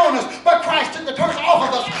curse on us, but Christ took the curse off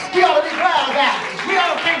of us. We ought to be glad of that. We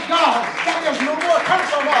ought to thank God that there's no more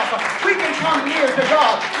curse on us. We can come near to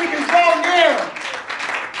God. We can draw near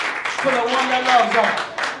to the one that loves us.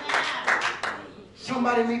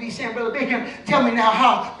 Somebody may be saying, Brother Bacon, tell me now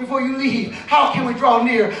how, before you leave, how can we draw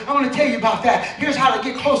near? I want to tell you about that. Here's how to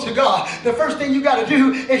get close to God. The first thing you got to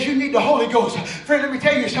do is you need the Holy Ghost. Friend, let me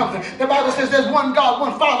tell you something. The Bible says there's one God,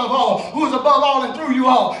 one Father of all, who is above all and through you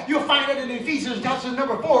all. You'll find it in Ephesians chapter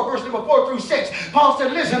number 4, verse number 4 through 6. Paul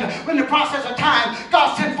said, listen, when the process of time,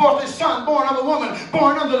 God sent forth his son, born of a woman,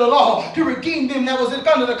 born under the law, to redeem them that was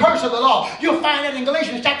under the curse of the law. You'll find it in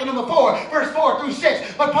Galatians chapter number 4, verse 4 through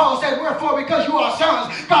 6. But Paul said, wherefore, because you are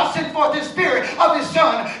sons, God sent forth the Spirit of his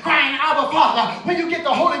Son, crying, Abba, Father. When you get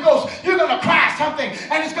the Holy Ghost, you're going to cry something,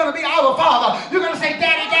 and it's going to be Abba, Father. You're going to say,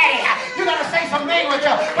 Daddy, Daddy. You're going to say some language,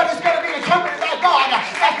 but it's going to be interpreted by God.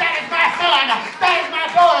 That is my son. That is my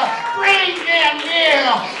daughter. Bring them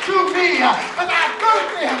near to me, because I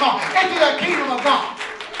birthed them into the kingdom of God.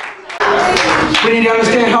 We need to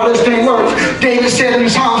understand how this thing works. David said in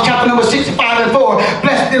Psalms chapter number 65 and 4,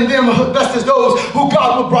 blessed is those who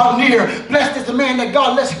God will brought near. Blessed is the man that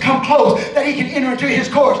God lets come close, that he can enter into his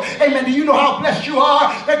courts. Amen. Do you know how blessed you are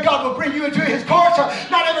that God will bring you into his courts?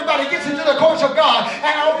 Not everybody gets into the courts of God.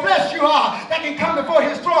 And how blessed you are that can come before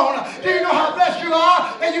his throne. Do you know how blessed you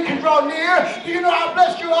are that you can draw near? Do you know how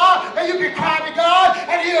blessed you are that you can cry to God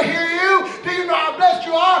and he'll hear you? Do you know how blessed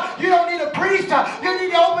you are? You don't need a priest. You need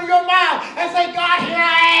to open your mouth and say, God, here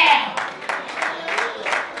I am.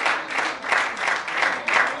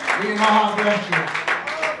 Do you know how blessed you are?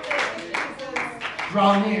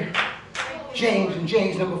 Draw near. James in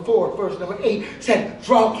James number 4, verse number 8 said,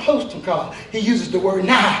 draw close to God. He uses the word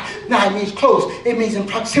nigh. Nigh means close. It means in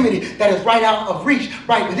proximity, that is right out of reach,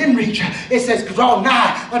 right within reach. It says, draw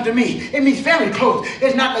nigh unto me. It means very close.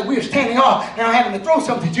 It's not like we're standing off and I'm having to throw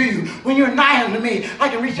something to you. When you're nigh unto me, I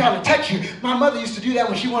can reach out and touch you. My mother used to do that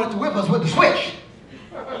when she wanted to whip us with the switch.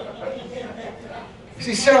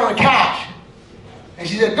 She sat on the couch and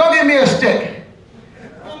she said, go get me a stick.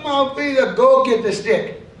 I'm on Peter, go get the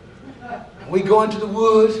stick. We go into the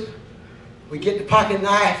woods, we get the pocket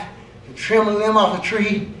knife and trim a limb off a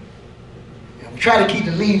tree, and we try to keep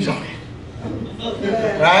the leaves on it,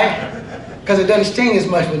 right? Because it doesn't sting as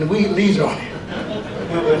much when the leaves are on it.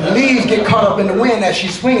 The leaves get caught up in the wind as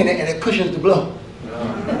she's swinging it, and it cushions the blow.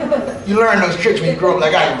 You learn those tricks when you grow up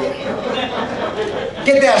like I did.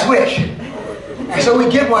 Get that switch. And so we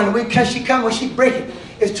get one, when she break it,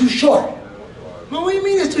 it's too short. Well, what do you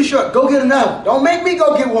mean it's too short? Go get another. Don't make me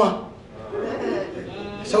go get one.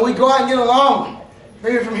 So we go out and get a long one.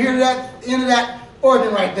 Maybe from here to that end of that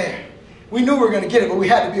organ right there. We knew we were going to get it, but we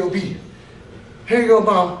had to be obedient. Here you go,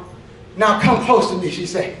 Mom. Now come close to me, she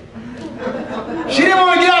said. She didn't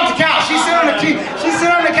want to get off the couch. She sit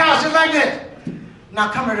on the couch just like this. Now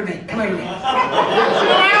come here to me. Come here to me.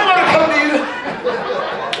 I don't want to come to you.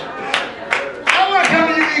 I don't want to come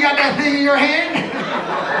to you. You got that thing in your hand.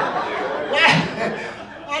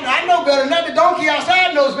 I know better than that. The donkey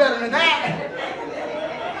outside knows better than that.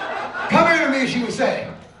 Come here to me, she would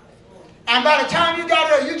say. And by the time you got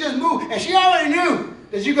her, you just moved. And she already knew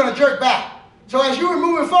that you're going to jerk back. So as you were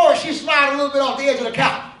moving forward, she slid a little bit off the edge of the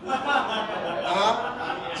couch.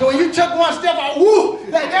 So when you took one step out, whoo,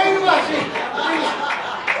 there you was.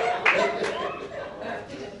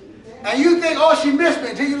 And you think, oh, she missed me,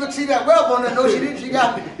 until you look, see that whelp on her. No, she didn't. She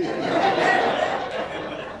got me.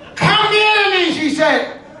 Come near to me, she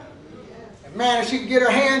said. And man, if she could get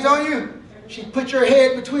her hands on you, she'd put your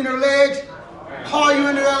head between her legs, haul you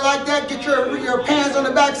into there like that, get your pants on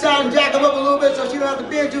the backside and jack them up a little bit so she don't have to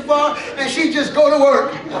bend too far, and she'd just go to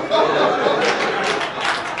work.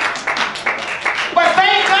 But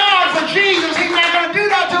thank God for Jesus. He's not going to do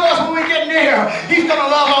that to us when we get near. He's going to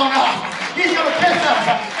love on us. He's going to kiss us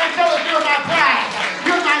and tell us, you're my pride.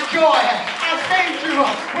 You're my joy. I saved you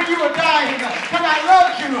when you were dying because I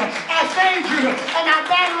loved you. I saved you, and my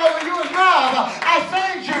battle over you is love. I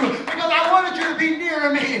saved you because I wanted you to be near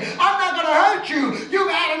to me. I'm not going to hurt you.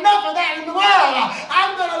 You've had enough of that in the world.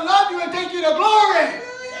 I'm going to love you and take you to glory.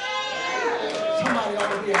 Somebody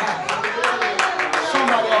ought to be happy.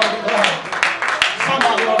 Somebody ought to be glad.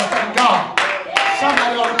 Somebody ought to thank God.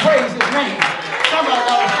 Somebody ought to praise his name.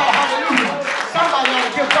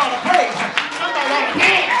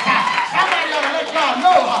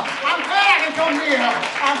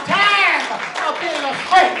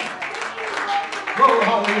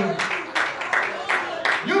 Hallelujah.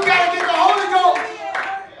 You got to get the Holy Ghost,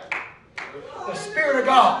 the Spirit of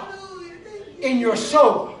God, in your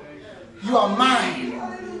soul, your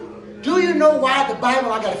mind. Do you know why the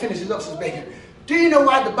Bible, I got to finish this up, Sister Bacon. Do you know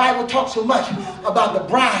why the Bible talks so much about the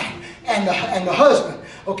bride and the husband?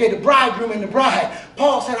 Okay, the bridegroom and the bride.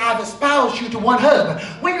 Paul said, I've espoused you to one husband.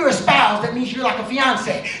 When you're espoused, that means you're like a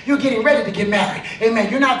fiance. You're getting ready to get married.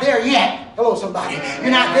 Amen. You're not there yet. Hello, somebody.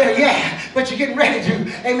 You're not there yet, but you're getting ready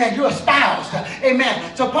to. Amen. You're espoused.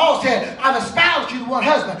 Amen. So Paul said, I've espoused you to one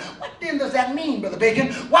husband. What then does that mean, Brother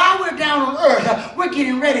Bacon? While we're down on earth, we're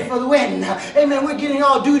getting ready for the wedding. Amen. We're getting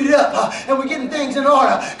all duded up and we're getting things in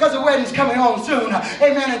order because the wedding's coming on soon.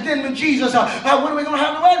 Amen. And then when Jesus, when are we going to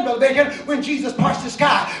have the wedding, Brother Bacon? When Jesus parts the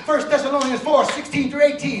sky. 1 Thessalonians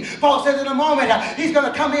 4:16-18. Paul says in a moment, he's going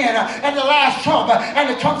to come in at the last trump, and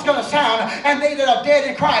the trump's going to sound, and they that are dead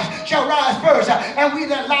in Christ shall rise first, and we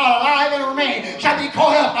that lie alive and remain shall be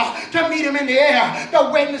caught up to meet him in the air.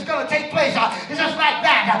 The wedding is going to take place just like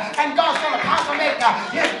that, and God's going to consummate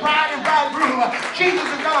his bride and bridegroom. Jesus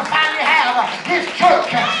is going to finally have his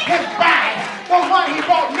church, his bride, the one he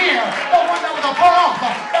brought near, the one that was afar off,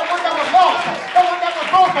 the one that was lost, the one that was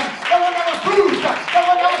broken, the one that was bruised, the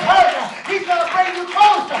one that was hurt. He's going to bring you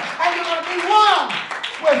closer, and you're going to be one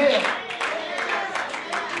with him.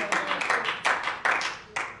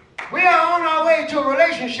 We are on our way to a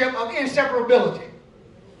relationship of inseparability.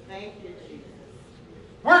 Thank you, Jesus.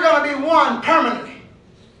 We're going to be one permanently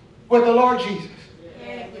with the Lord Jesus.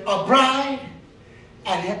 A bride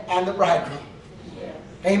and the bridegroom.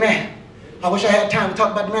 Amen. I wish I had time to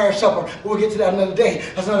talk about the marriage supper, but we'll get to that another day.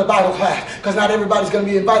 That's another Bible class, because not everybody's going to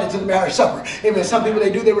be invited to the marriage supper. Amen. Some people, they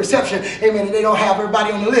do their reception, amen, and they don't have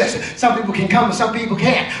everybody on the list. Some people can come and some people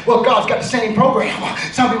can't. Well, God's got the same program.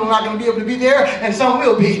 Some people are not going to be able to be there, and some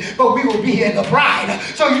will be, but we will be in the bride.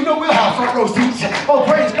 So you know we'll have front row seats. Oh,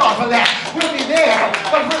 praise God for that. We'll be there,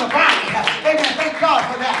 but we're the bride. Amen. Thank God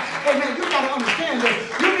for that. Amen. You got to understand this.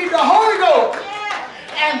 You need the Holy Ghost,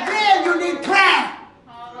 and then you need prayer.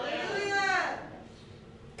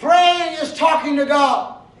 Praying is talking to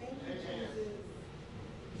God.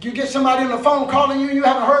 You get somebody on the phone calling you and you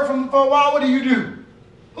haven't heard from them for a while, what do?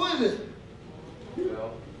 Who is it?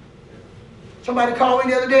 Somebody called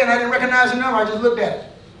me the other day and I didn't recognize the number. I just looked at it.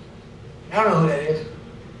 I don't know who that is.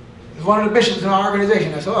 It's one of the bishops in our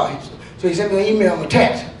organization. I said, oh, so he sent me an email and a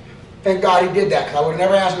text. Thank God he did that, because I would have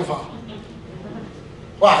never answered the phone.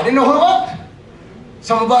 Why? I didn't know who it was.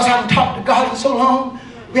 Some of us haven't talked to God in so long.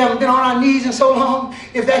 We haven't been on our knees in so long.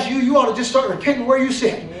 If that's you, you ought to just start repenting where you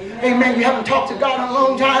sit. Amen. You haven't talked to God in a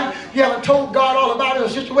long time. You haven't told God all about your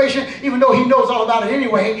situation, even though he knows all about it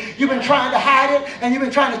anyway. You've been trying to hide it, and you've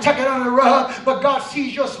been trying to tuck it under the rug, but God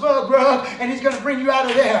sees your smug rug, and he's going to bring you out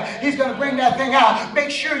of there. He's going to bring that thing out.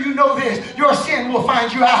 Make sure you know this. Your sin will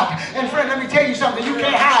find you out. And friend, let me tell you something. You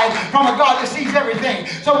can't hide from a God that sees everything.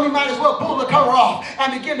 So we might as well pull the cover off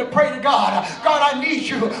and begin to pray to God. God, I need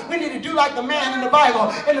you. We need to do like the man in the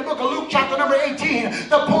Bible, in the book of Luke chapter number 18,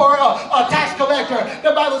 the poor tax collector.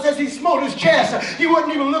 The Bible says he smote his chest. He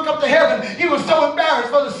wouldn't even look up to heaven. He was so embarrassed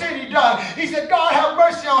for the sin he done. He said, God, have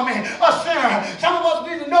mercy on me, a sinner. Some of us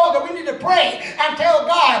need to know that we need to pray and tell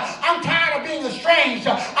God, I'm tired of being estranged.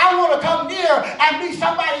 I want to come near and be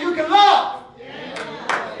somebody you can love.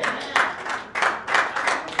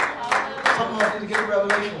 Some of us need to get a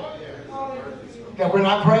revelation that we're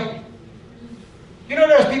not praying. You know,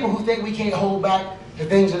 there's people who think we can't hold back the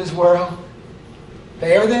things of this world.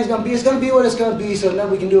 That everything's going to be, it's going to be what it's going to be, so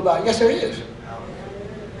nothing we can do about it. Yes, there is.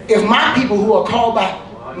 If my people who are called by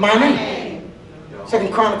my name, 2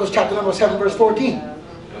 Chronicles chapter number 7, verse 14,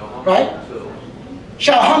 right?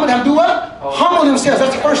 Shall humble them, do what? Humble themselves.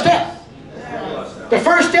 That's the first step. The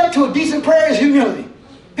first step to a decent prayer is humility.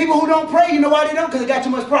 People who don't pray, you know why they don't? Because they got too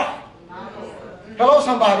much pride. Hello,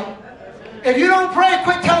 somebody. If you don't pray,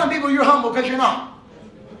 quit telling people you're humble, because you're not.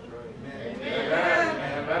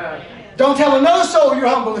 Don't tell another soul you're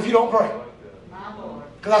humble if you don't pray.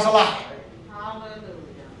 Because that's a lie.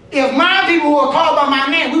 If my people who are called by my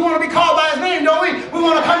name, we want to be called by his name, don't we? We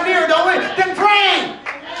want to come near, don't we? Then pray.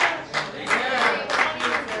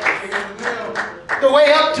 The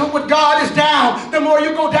way up to with God is down. The more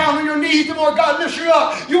you go down on your knees, the more God lifts you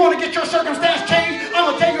up. You want to get your circumstance changed? I'm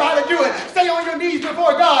going to tell you how to do it. Stay on your knees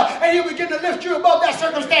before God, and he'll begin to lift you above that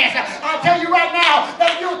circumstance. I'll tell you right now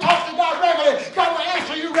that if you'll talk to God regularly, God will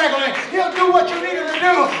answer you regularly. He'll do what you need him to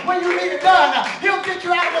do when you need it done. He'll get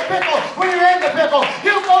you out of the pickle when you're in the pickle.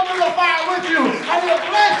 He'll go through the fire with you, and he'll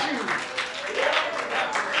bless you.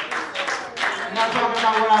 I'm not talking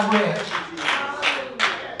about what I've read.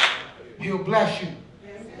 He'll bless you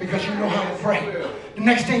because you know how to pray. The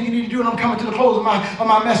next thing you need to do, and I'm coming to the close of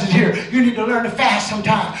my message here, you need to learn to fast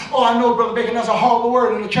sometime. Oh, I know, Brother Bacon, that's a horrible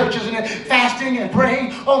word in the church, isn't it? Fasting and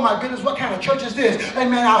praying. Oh, my goodness, what kind of church is this?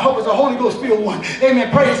 Amen. I hope it's a Holy Ghost-filled one. Amen.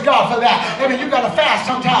 Praise God for that. Amen. You got to fast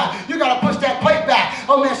sometime. You got to push that plate back.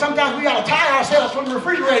 Oh, man, sometimes we got to tie ourselves from the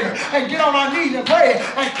refrigerator and get on our knees and pray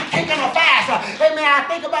and kick on a fast. Amen. I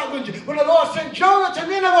think about when the Lord sent Jonah to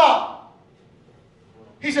Nineveh.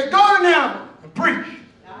 He said, go to Nineveh and preach.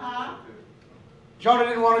 Jonah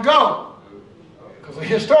didn't want to go because the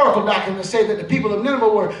historical documents say that the people of Nineveh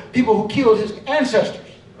were people who killed his ancestors.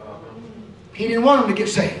 He didn't want them to get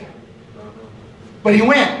saved. But he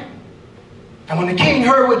went. And when the king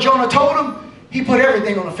heard what Jonah told him, he put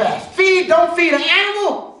everything on a fast. Don't feed an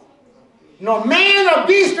animal, nor man or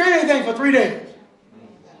beast or anything for 3 days.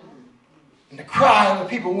 And the cry of the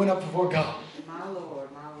people went up before God. My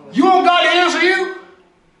Lord, my Lord. You want God to answer you?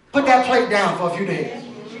 Put that plate down for a few days.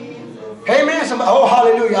 Amen. Somebody, oh,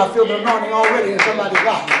 hallelujah. I feel the anointing already in somebody's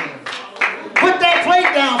life. Put that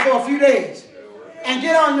plate down for a few days and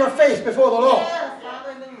get on your face before the Lord.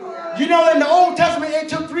 You know, in the Old Testament, it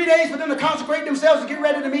took 3 days for them to consecrate themselves to get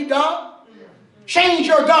ready to meet God. Change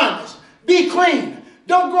your garments. Be clean.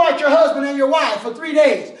 Don't go at your husband and your wife for 3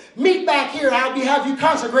 days. Meet back here. I'll have you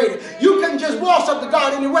consecrated. You couldn't just waltz up to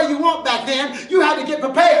God any way you want back then. You had to get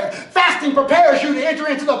prepared. Fasting prepares you to enter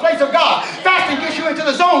into the place of God. Fasting gets you into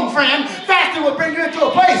the zone, friend. Fasting will bring you into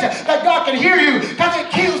a place that God can hear you because it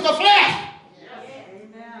kills the flesh.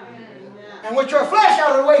 And with your flesh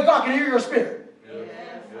out of the way, God can hear your spirit.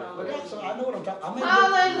 But that's, I know what I'm talking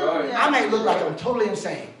about. I may look like I'm totally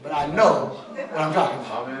insane, but I know what I'm talking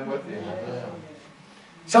about.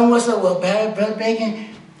 Someone said, well, Brother Bacon,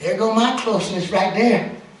 there go my closeness right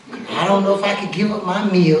there. I don't know if I could give up my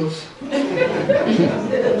meals.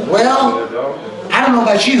 Well, I don't know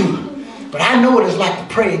about you, but I know what it's like to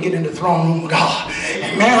pray and get in the throne room of God.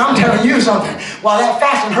 And man, I'm telling you something. While that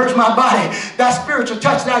fasting hurts my body, that spiritual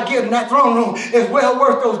touch that I get in that throne room is well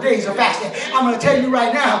worth those days of fasting. I'm going to tell you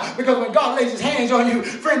right now, because when God lays his hands on you,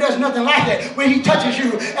 friend, there's nothing like that. When he touches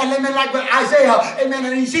you, and amen, like with Isaiah, amen,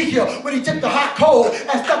 and Ezekiel, when he took the hot coal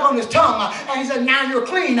and stuck on his tongue, and he said, now you're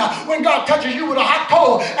clean. When God touches you with a hot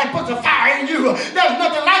coal and puts a fire in you, there's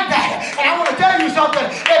nothing like that. And I want to tell you something.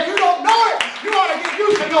 If you don't know it, you ought to get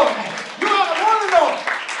used to knowing it. You ought to want to know it.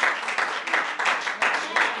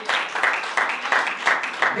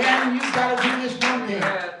 Then you got to do this one thing.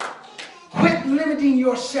 Quit limiting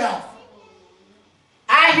yourself.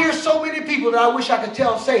 I hear so many people that I wish I could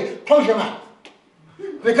say, close your mouth.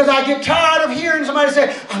 Because I get tired of hearing somebody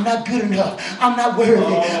say, I'm not good enough. I'm not worthy.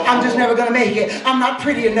 I'm just never going to make it. I'm not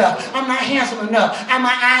pretty enough. I'm not handsome enough. And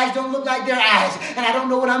my eyes don't look like their eyes. And I don't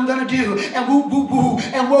know what I'm going to do. And woo, woo, woo.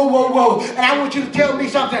 And whoa, whoa, whoa. And I want you to tell me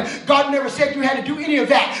something. God never said you had to do any of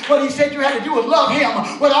that. What he said you had to do was love him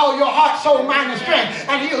with all your heart, soul, mind, and strength.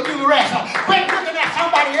 And he'll do the rest. Quit looking at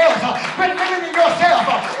somebody else. Quit limiting yourself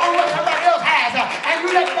on what somebody else has. And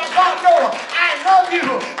you let God know, I love you.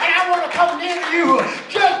 And I want to come near to you.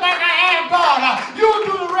 Just like I am God, you'll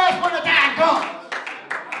do the rest when the time comes.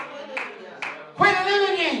 Quit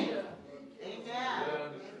limiting.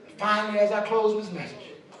 Finally, as I close this message,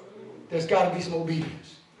 there's got to be some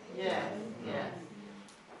obedience. Yes, yes.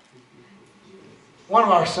 One of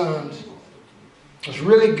our sons was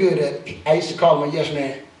really good at, I used to call him a yes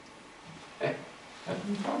man.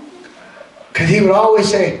 Because he would always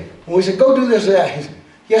say, when we said, go do this or that, he said,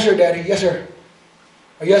 yes sir, daddy, yes sir,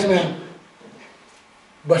 or yes ma'am.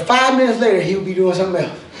 But 5 minutes later, he would be doing something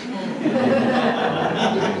else.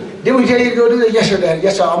 Didn't we tell you to go do that? Yes, sir, Daddy.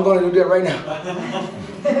 Yes, sir. I'm going to do that right now.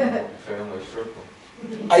 Family circle.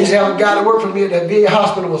 I used to have a guy that worked for me at the VA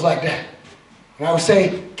hospital was like that. And I would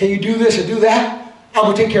say, can you do this or do that? I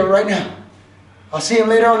will take care of it right now. I'll see him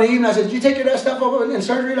later on in the evening. I said, did you take care of that stuff over in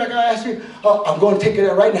surgery like I asked you? Oh, I'm going to take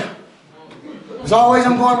care of that right now. As always,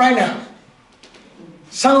 I'm going right now.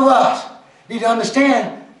 Some of us need to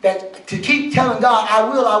understand that to keep telling God, I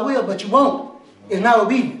will, but you won't, is not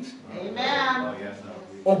obedience. Amen.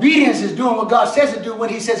 Obedience is doing what God says to do, when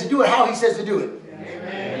he says to do it, how he says to do it.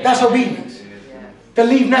 Amen. That's obedience. To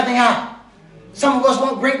leave nothing out. Some of us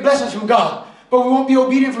want great blessings from God, but we won't be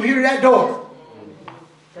obedient from here to that door.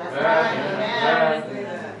 That's right.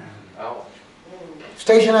 Amen.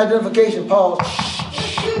 Station identification, pause.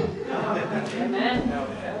 Amen.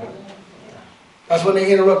 That's when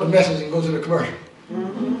they interrupt the message and go to the commercial.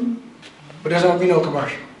 But there's not going to be no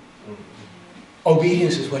commercial.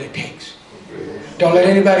 Obedience is what it takes. Don't let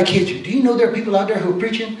anybody kid you. Do you know there are people out there who are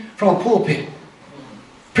preaching from a pulpit?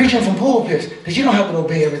 Preaching from pulpits. That you don't have to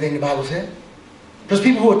obey everything the Bible said. There's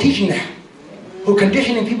people who are teaching that. Who are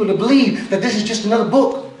conditioning people to believe that this is just another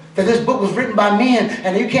book. That this book was written by men,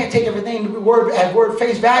 and you can't take everything at word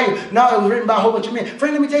face value. No, it was written by a whole bunch of men.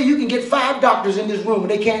 Friend, let me tell you, you can get 5 doctors in this room,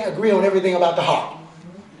 and they can't agree on everything about the heart.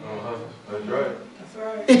 That's right.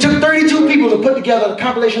 It took 32 people to put together the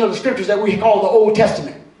compilation of the scriptures that we call the Old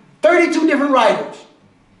Testament. 32 different writers.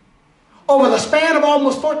 Over the span of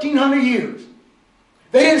almost 1,400 years.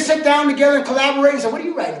 They didn't sit down together and collaborate and say, what are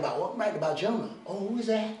you writing about? Well, I'm writing about Jonah. Oh, who is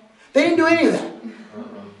that? They didn't do any of that.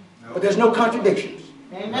 But there's no contradictions.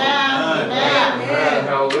 Amen. Amen.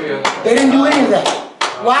 Hallelujah. They didn't do any of that.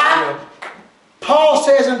 Why? Paul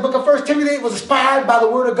says in the book of 1 Timothy, it was inspired by the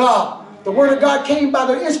Word of God. The Word of God came by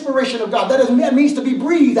the inspiration of God. That means to be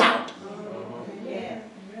breathed out.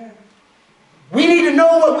 We need to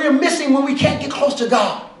know what we're missing when we can't get close to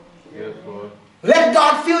God. Yes, Lord. Let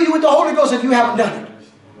God fill you with the Holy Ghost if you haven't done it.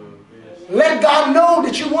 Let God know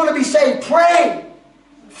that you want to be saved. Pray.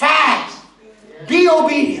 Fast. Be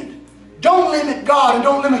obedient. Don't limit God and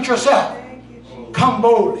don't limit yourself. Come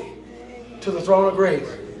boldly to the throne of grace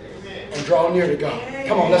and draw near to God.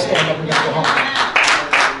 Come on, let's stand up and let's go home.